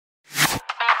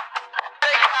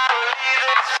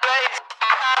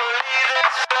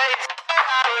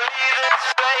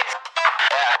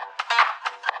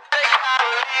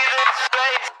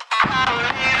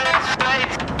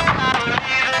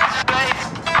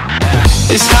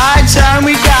It's high time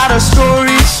we got our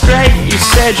story straight. You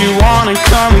said you wanna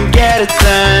come and get it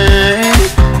then.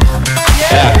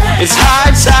 Yeah. It's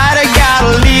high tide, I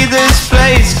gotta leave this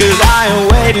place, cause I am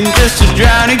waiting just to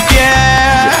drown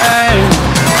again.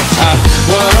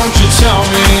 Why don't you tell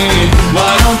me,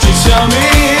 why don't you tell me,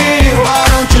 why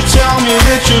don't you tell me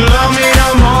that you love me no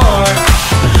more?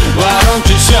 Why don't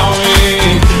you tell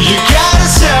me, you gotta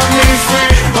set me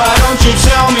free? Why don't you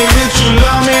tell me that you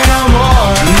love me no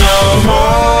more? No more.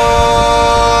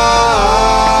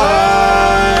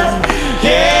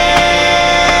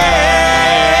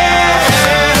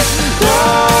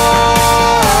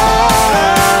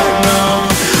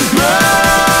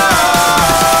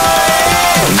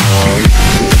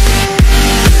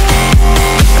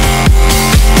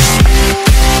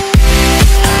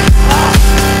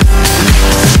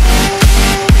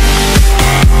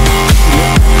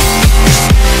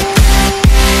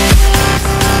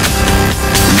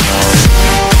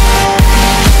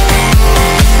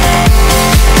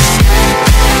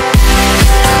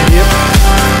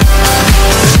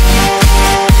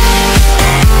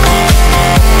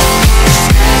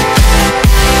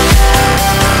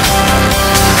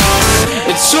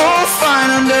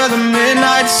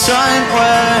 Sun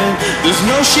when there's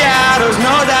no shadows,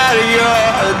 no doubt you're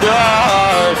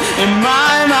adored. In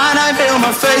my mind I build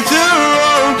my faith to the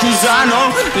road, cause I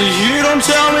know that you don't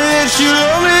tell me that you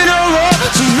love me no more.